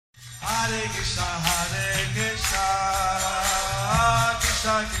Hare Krishna,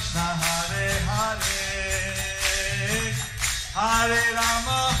 Krishna Krishna, Hare Hare, Hare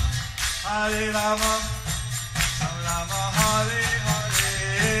Rama, Rama Rama, Hare Hare.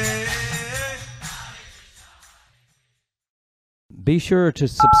 Be sure to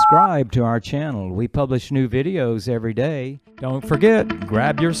subscribe to our channel. We publish new videos every day. Don't forget,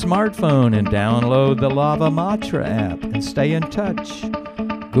 grab your smartphone and download the Lava Matra app and stay in touch.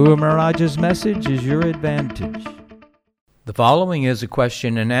 Guru Maharaj's message is your advantage. The following is a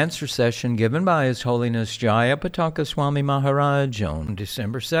question and answer session given by His Holiness Jayapataka Swami Maharaj on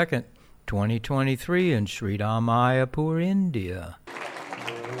December 2nd, 2023 in Sridham, Māyāpur, India.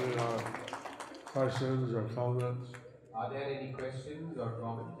 Questions or comments? Are there any questions or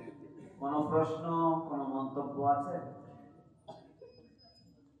comments? কোনো প্রশ্ন, কোনো মন্তব্য আছে?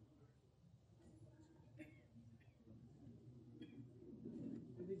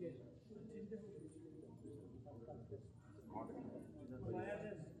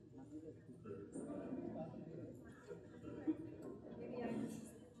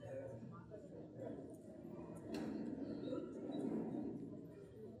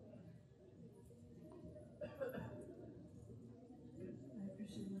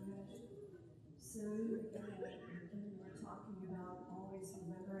 So, we're talking about always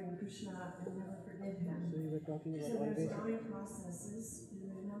remembering Krishna and never forget Him. So there's 9 processes in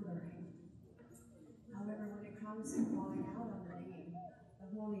remembering. However, when it comes to calling out on the name, the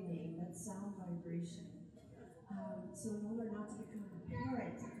holy name, that sound vibration. So in order not to become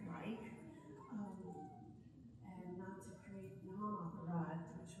parrot-like, and not to create Māyāpur,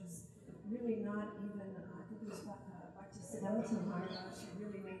 which was really not even, I think it was Bhaktisiddhanta Maharaj who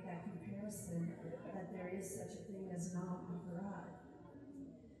really made that comparison that there is such a thing as Māyāpur.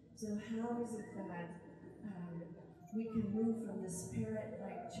 So how is it that we can move from this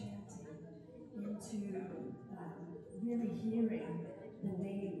parrot-like chanting into really hearing the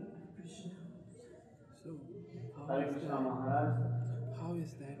name of Krishna? So, how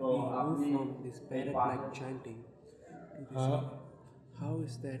is that we move from this parrot-like chanting to this? How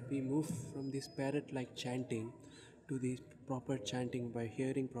is that we move from this parrot-like chanting to this proper chanting by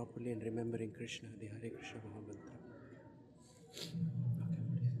hearing properly and remembering Krishna, the Hare Krishna Mahamantra?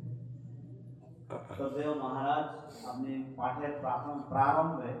 শ্রদ্ধেয় মহারাজ, আপনি পাঠের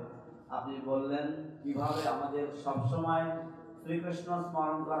প্রারম্ভে আপনি বললেন কিভাবে আমাদের সবসময় শ্রীকৃষ্ণ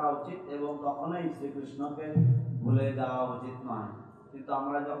স্মরণ করা উচিত এবং কখনোই শ্রীকৃষ্ণকে ভুলে যাওয়া উচিত নয়। কিন্তু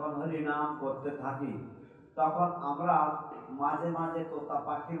আমরা যখন হরি নাম করতে থাকি তখন আমরা মাঝে মাঝে তোতা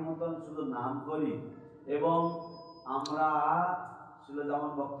পাখির মতন শুধু নাম করি এবং আমরা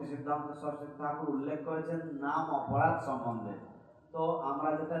যেমন ভক্তি সিদ্ধান্ত সরস্বতী ঠাকুর উল্লেখ করেছেন নাম অপরাধ সম্বন্ধে। তো আমরা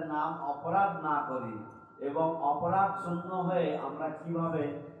যাতে নাম অপরাধ না করি এবং অপরাধ শূন্য হয়ে আমরা কিভাবে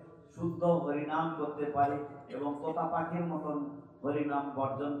শুদ্ধ হরিনাম করতে পারি এবং তোতা পাখির মতন হরিনাম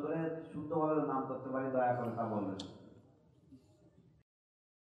বর্জন করে শুদ্ধভাবে নাম করতে পারি, দয়া করে তা বলবেন।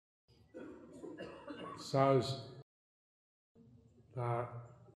 Says that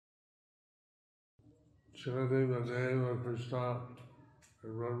chanting the name of Krishna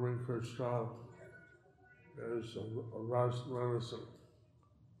and remembering Krishna is a rest medicine.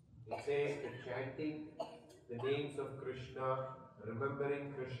 It says that chanting the names of Krishna, remembering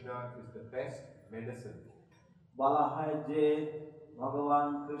Krishna is the best medicine. বলা হয় যে ভগবান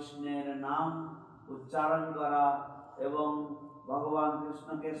কৃষ্ণের নাম উচ্চারণ করা এবং ভগবান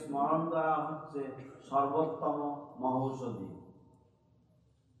কৃষ্ণকে স্মরণ করা হচ্ছে সর্বোত্তম মহৌষধি।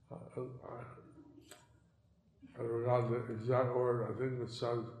 I forgot the exact word. I think it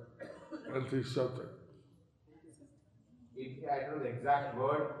says antiseptic. I don't know the exact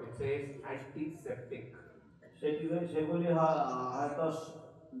word. It says antiseptic. সেগুলি হয়তো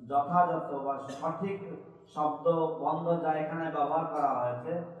যথাযথ বা সঠিক শব্দ বন্ধ যা এখানে ব্যবহার করা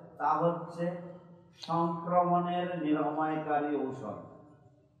হয়েছে তা হচ্ছে সংক্রমণের নিরাময়কারী ঔষধ।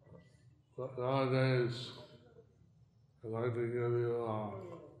 Nowadays, I'd like to give you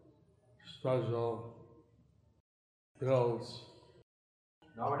special pills.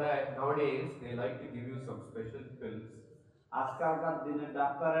 Nowadays, they like to give you some special pills. আজকালকার দিনে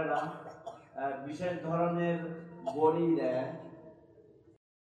ডাক্তারেরা বিশেষ ধরনের বড়ি দেয়।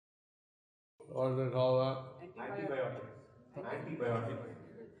 What do they call that? Antibiotics. Antibiotics.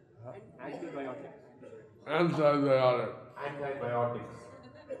 Antibiotic.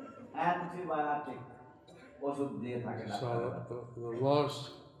 Antibiotic ওষুধ দিয়ে থাকে ডাক্তাররা। So the most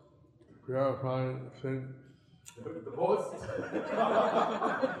purifying thing.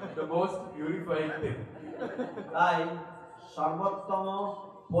 The most purifying thing. তাই সর্বোত্তম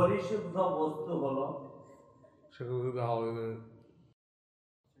পরিশুদ্ধ বস্তু হলো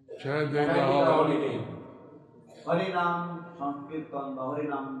chanting chanting the the holy holy name. হরিনাম সংকীর্তন বা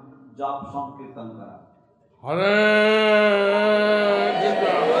হরিনাম জপ সংকীর্তন করা। Hare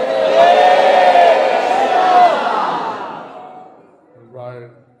Krishna. And by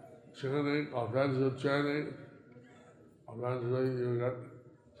chanting, offensive chanting, eventually you get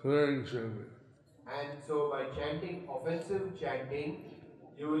clearing chanting. And so by chanting offensive chanting,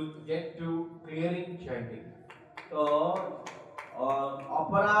 you will get to clearing chanting. তো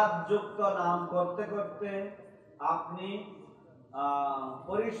অপরাধযুক্ত নাম করতে করতে আপনি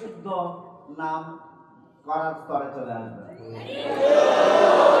পরিশুদ্ধ নাম করার স্তরে চলে আসবেন।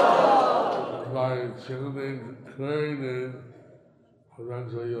 By chanting clearing name,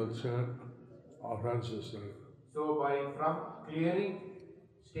 eventually you'll chant offensive name. So by from clearing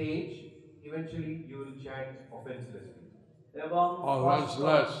stage, eventually you will chant offenselessly. এবং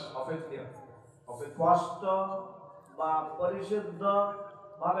Offenseless. স্পষ্ট বা পরিশুদ্ধ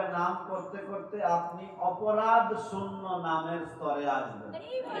ভাবে নাম করতে করতে আপনি অপরাধ শূন্য নামের স্তরে আসবেন।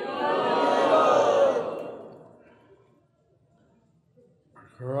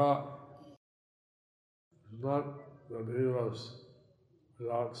 Akura is not that he was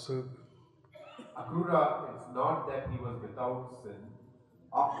without sin. Akrura, it's not that he was without sin.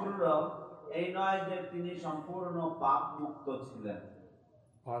 Akrura এই নয় যে তিনি সম্পূর্ণ পাপ মুক্ত ছিলেন,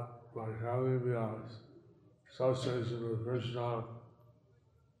 But by having the association with Krishna,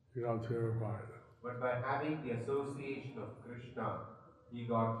 he got purified. But by having the association of Krishna, he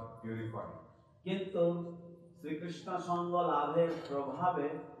got purified. কিন্তু শ্রীকৃষ্ণ সঙ্গ লাভের প্রভাবে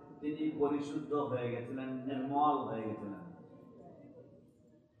তিনি পরিশুদ্ধ হয়ে গেছিলেন, নির্মল হয়ে গেছিলেন।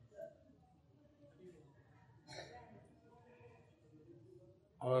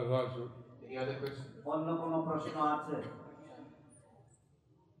 Other question? Any other question? অন্য কোনো প্রশ্ন আছে?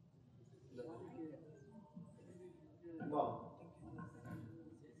 বল।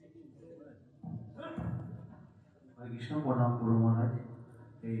 হরে কৃষ্ণ, প্রণাম গুরু মহারাজ।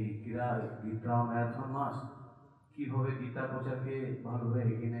 এই গীতা ম্যারাথন মাস কিভাবে গীতা প্রচারকে ভালোভাবে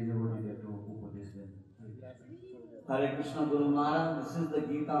এগিয়ে নিয়ে যাবো যদি একটু উপদেশ দেন। Hare Krishna Guru Maharaj, this is the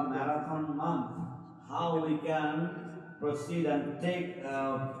Gita Marathon month. How we can proceed and take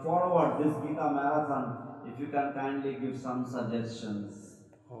forward this Gita Marathon, if you can kindly give some suggestions.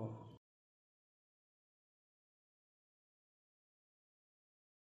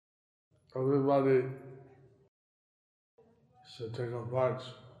 Everybody should take a pledge.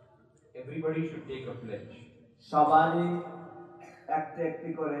 Everybody should take a pledge. সবারই একটি একটি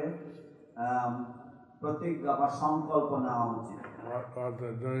করে প্রতিজ্ঞা বা সংকল্প নেওয়া উচিত। What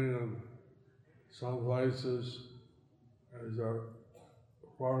they're doing in some places is they're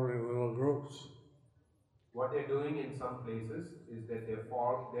forming little groups. What they're doing in some places is that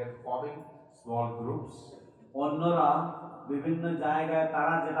they're forming small groups. অন্যরা বিভিন্ন জায়গায়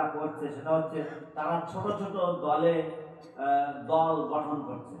তারা যেটা করছে সেটা হচ্ছে তারা ছোট ছোট দলে দল গঠন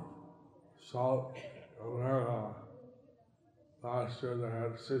করছে। South America, last year they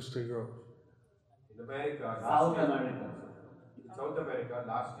had 60 groups. In America, South America,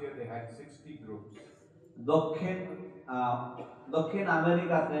 last year they had 60 groups. দক্ষিণ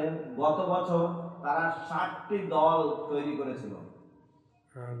আমেরিকাতে গত বছর তারা 60টি দল তৈরি করেছিল।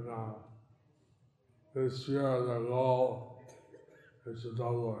 And this year the goal is to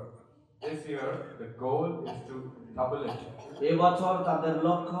double it. This year the goal is to double it. এবছর তাদের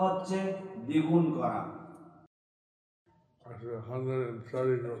লক্ষ্য হচ্ছে দ্বিগুণ করা। Actually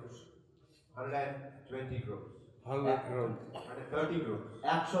 130 groups. 120 groups. 130 groups.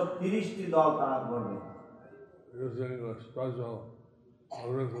 130টি দল তারা করবে। Using a special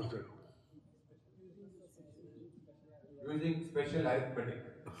arithmetic. Using special arithmetic.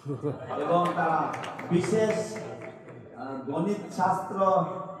 এবং তারা বিশেষ গণিত শাস্ত্র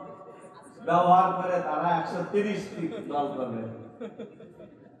ব্যবহার করে তারা 130টি দল করবে।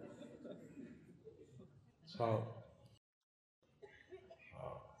 So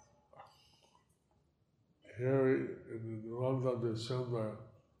here in the month of December,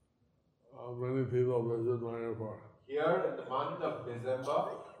 many people visit Māyāpur. Here in the month of December,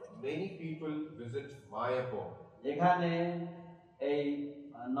 many people visit Māyāpur. এখানে এই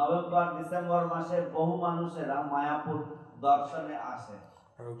নভেম্বর ডিসেম্বর মাসে বহু মানুষেরা মায়াপুর দর্শনে আসে।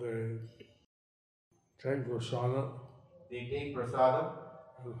 And they take prasadam. They take prasadam.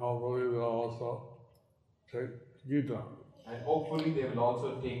 And hopefully they'll also take Gita. And hopefully they will also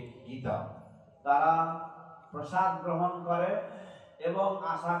take Gita. তারা প্রসাদ গ্রহণ করে এবং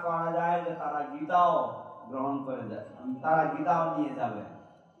আশা করা যায় যে তারা গীতাও গ্রহণ করে যায়, তারা গীতাও নিয়ে যাবে।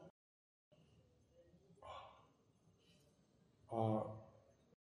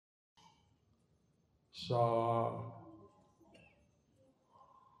 So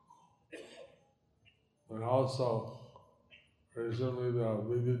And also, recently the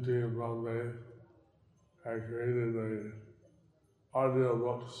BBT in Bombay had created audio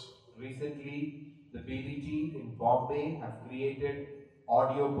books. Recently, the BDT in Bombay have created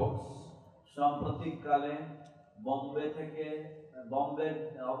audio books. সাম্প্রতিককালে বম্বে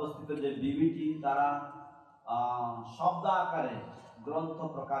অবস্থিত যে বিবিটি তারা শব্দ আকারে গ্রন্থ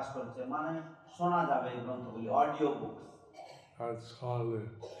প্রকাশ করেছে, মানে শোনা যাবে এই গ্রন্থগুলি, audio books. That's called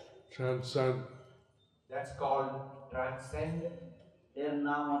Transcend. That's called Transcend. এর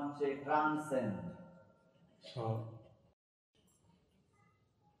নাম হচ্ছে transcend. So,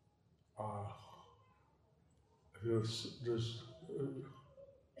 just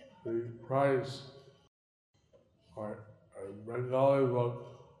the price for a Bengali book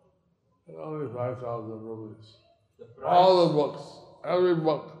is only 5,000 rupees. All the books, every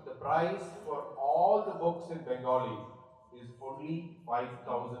book. The price for all the books in Bengali is only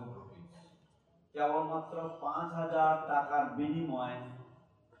 5,000 rupees. কেবলমাত্র 5,000 টাকার বিনিময়ে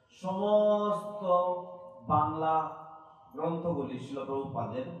সমস্ত বাংলা গ্রন্থগুলি শিল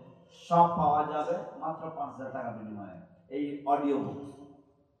প্রভুপাদের সব পাওয়া যাবে মাত্র 5,000 টাকা বিনিময়ে, এই audio book.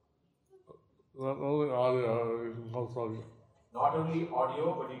 Not only audio, you can also Not only audio,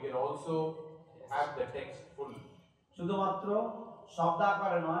 but you can also have the text full. শুধুমাত্র শব্দ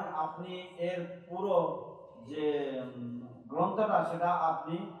আকারে নয়, আপনি এর পুরো যে গ্রন্থটা সেটা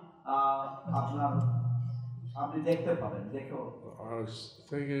আপনি আপনি দেখতে পাবেন, দেখেও। I was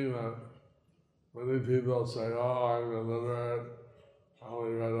thinking that many people say, oh, I'm illiterate, I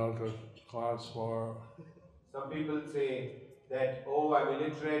only read up to class 4. Some people say that, oh, I'm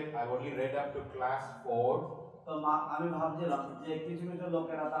illiterate, I've only read up to class 4. তো আমি ভাবছিলাম যে কিছু কিছু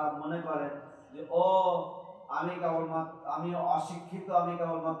লোকেরা তারা মনে করে যে ও আমি অশিক্ষিত, আমি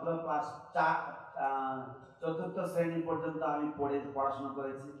কেবলমাত্র ক্লাস 4 শ্রেণী পর্যন্ত আমি পড়াশোনা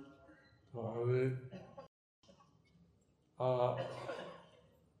করেছি।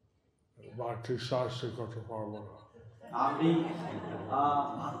 ভক্তি শাস্ত্রী করতে পারবো না, আমি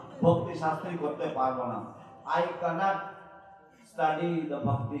ভক্তি শাস্ত্রী করতে পারবো না। I cannot study the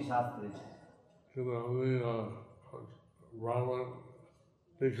bhakti shastri. কিন্তু আমি ব্রাহ্মণ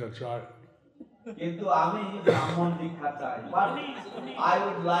দীক্ষা চাই। কিন্তু আমি ব্রাহ্মণ দীক্ষা চাই, but I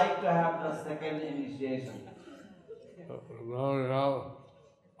would like to have the second initiation. Now we have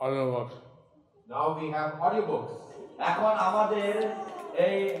audiobooks. Now we have audiobooks. এখন আমাদের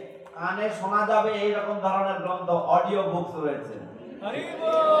এই কানে শোনা যাবে এই রকম ধরনের গ্রন্থ, অডিও বুকস রয়েছে।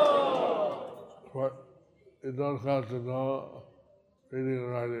 But you don't have to know reading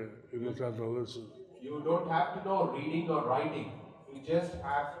and writing, you just have to listen. You don't have to know reading or writing, you just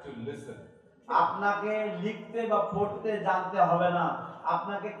have to listen. আপনাকে লিখতে বা পড়তে জানতে হবে না,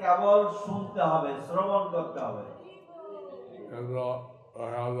 আপনাকে কেবল শুনতে হবে, শ্রবণ করতে হবে। And I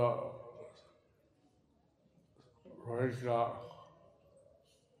have the Rika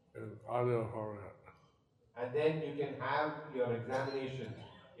in audio format. And then you can have your examination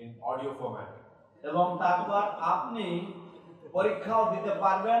in audio format. এবং তারপর আপনি পরীক্ষাও দিতে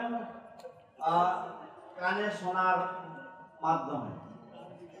পারবেন কানে শোনার মাধ্যমে।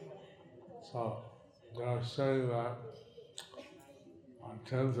 So they're saying that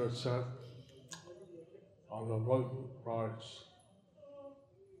 10% of the book price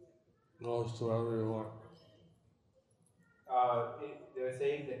goes to everyone. They were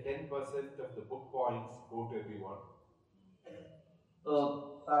saying that 10% of the book points go to everyone. তো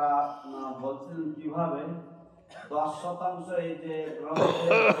তারা বলছিলেন কিভাবে 10% এই যে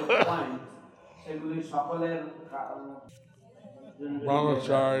গ্রন্থের পয়েন্ট সেগুলি সকলের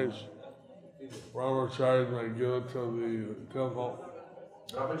Brahmacharis may give it to the temple.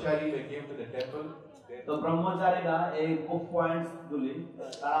 Brahmachari may give to the temple. তো ব্রহ্মচারীরা এই বুক পয়েন্টস গুলি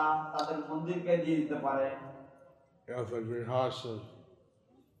তারা তাদের মন্দিরকে দিয়ে দিতে পারে। If the grihastas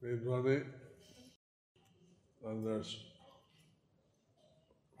need money, then there's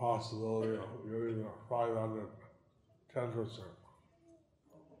possibility of giving a 510%.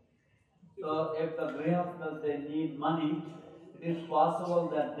 So if the grihastas they need money, it is possible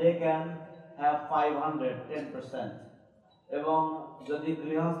that they can have 510%. এবং যদি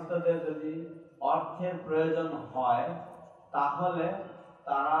গৃহস্থদের যদি অর্থের প্রয়োজন হয় তাহলে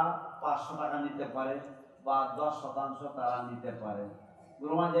তারা 500 টাকা নিতে পারে বা 10% তারা নিতে পারে।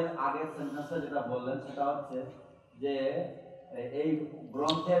 গুরুমাজের আগের সেন্টেন্সে যেটা বললেন সেটা হচ্ছে যে এই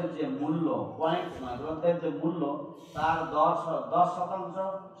গ্রন্থের যে মূল্য, পয়েন্ট নয়, গ্রন্থের যে মূল্য তার 10%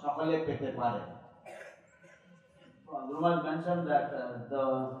 সকলে পেতে পারে। Gurumaj mentioned that the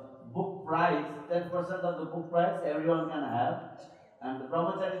book price, 10% of the book price everyone can have, and the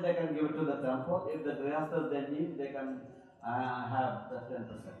brahmachari they can give it to the temple. If the grihasthas they need, they can have the 10%.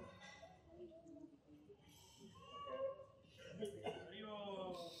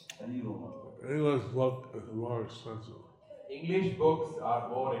 English book is more expensive. English books are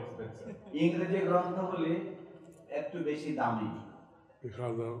more expensive ইংরেজি গ্রন্থগুলি একটু বেশি দামি,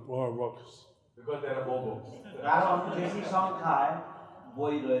 because there are more books. because there are more books. কারণ বেশি সংখ্যায়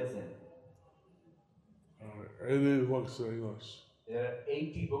বই রয়েছে। 80 books in English. There are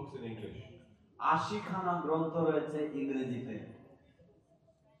 80 books in English. 80খানা গ্রন্থ রয়েছে ইংরেজিতে।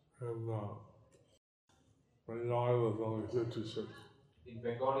 And Bengali was only 56. In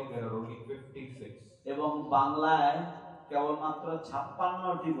Bengali, there are only 56. এবং বাংলায় কেবলমাত্র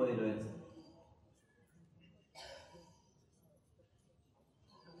 56টি বই রয়েছে।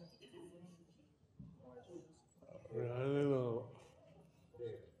 I don't know.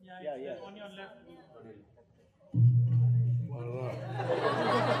 On your left. Why not?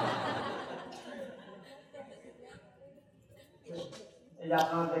 এই যে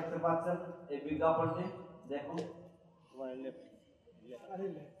আপনারা দেখতে পাচ্ছেন এই বিজ্ঞাপনটি দেখুন।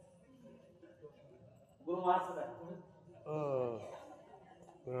 গুরু মহারাজ দেখুন।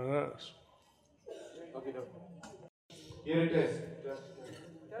 There it is. Okay, no. Here it is.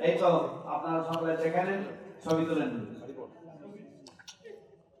 এই তো আপনারা সকলে দেখে নিন, ছবি তুলে নিন।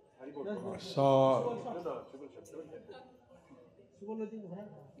 So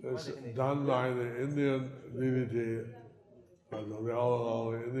it's done by the Indian DVD, the all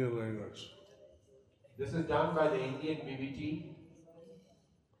Indian language. This is done by the Indian BBT,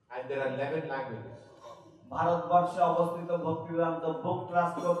 and there are 11 languages. ভারতবর্ষে অবস্থিত ভক্তিবেদান্ত বুক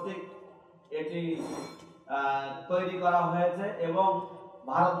ট্রাস্ট কর্তৃক এটি তৈরি করা হয়েছে এবং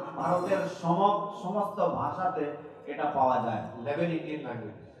ভারতের সমস্ত ভাষাতে এটা পাওয়া যায়। 11 Indian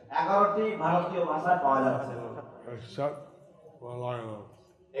languages. 11টি ভারতীয় ভাষায় পাওয়া যাচ্ছে। Except Malayalam.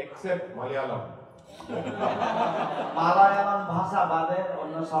 Except Malayalam. Malayalam ভাষা বাদে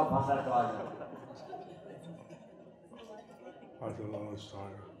অন্য সব ভাষায় পাওয়া যায়। That's another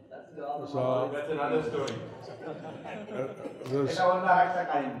story. That's another story. এটা অন্য আরেকটা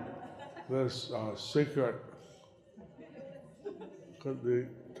কাহিনী। This secret could be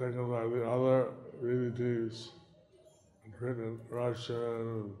taken by the other DVDs and written in Russian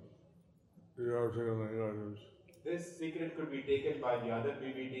and European languages. This secret could be taken by the other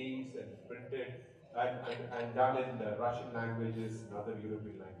BBTs and printed and done in the Russian languages and other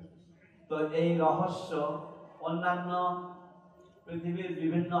European languages. তো এই রহস্য অন্যান্য পৃথিবীর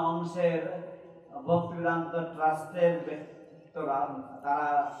বিভিন্ন অংশের ভক্তিবেদান্ত ট্রাস্টের ব্যক্তিরা তারা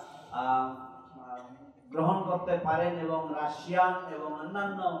গ্রহণ করতে পারেন এবং রাশিয়ান এবং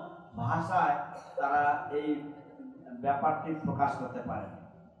অন্যান্য ভাষায় তারা এই ব্যাপারটি প্রকাশ করতে পারেন।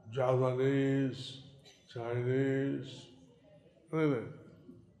 Japanese, Chinese, anything.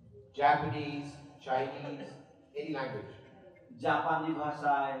 Japanese, Chinese, any language. জাপানি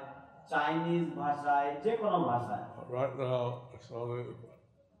ভাষায়, চাইনিজ ভাষায়, যে কোনো ভাষায়। Right now, it's only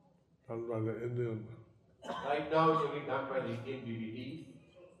done by the Indian. Right now, it's only done by the Indian BBT.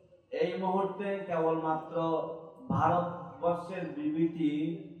 এই মুহূর্তে কেবলমাত্র ভারতবর্ষের বিবিটি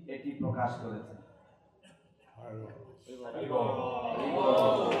এটি প্রকাশ করেছে।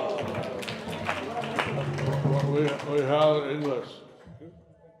 We have English.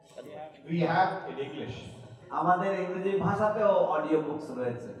 We have in English. আমাদের ইংরেজি ভাষাতেও অডিও বুকস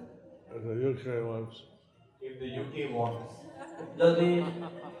রয়েছে। If the UK wants. If the UK wants.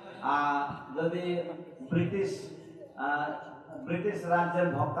 যদি ব্রিটিশ রাজ্যের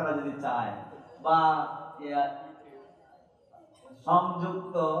ভক্তরা যদি চায় বা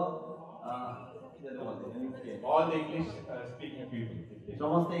সংযুক্ত All the English speaking people.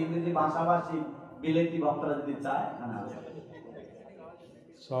 সমস্ত ইংরেজি ভাষাভাষী বিলেতি ভক্তরা যদি চায় এখানে আসবে।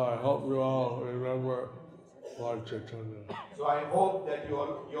 So I hope you all remember Lord Chaitanya. So I hope that you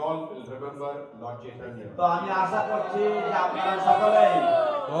all will remember Lord Chaitanya. তো আমি আশা করছি যে আপনারা সকলেই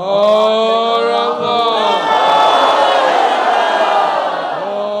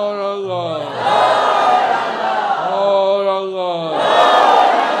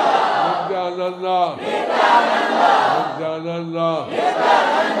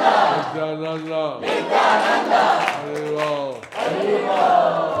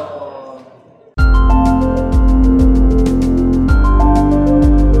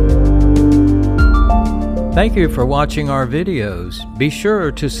Thank you for watching our videos. Be sure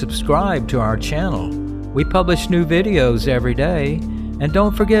to subscribe to our channel. We publish new videos every day, and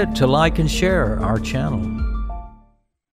don't forget to like and share our channel.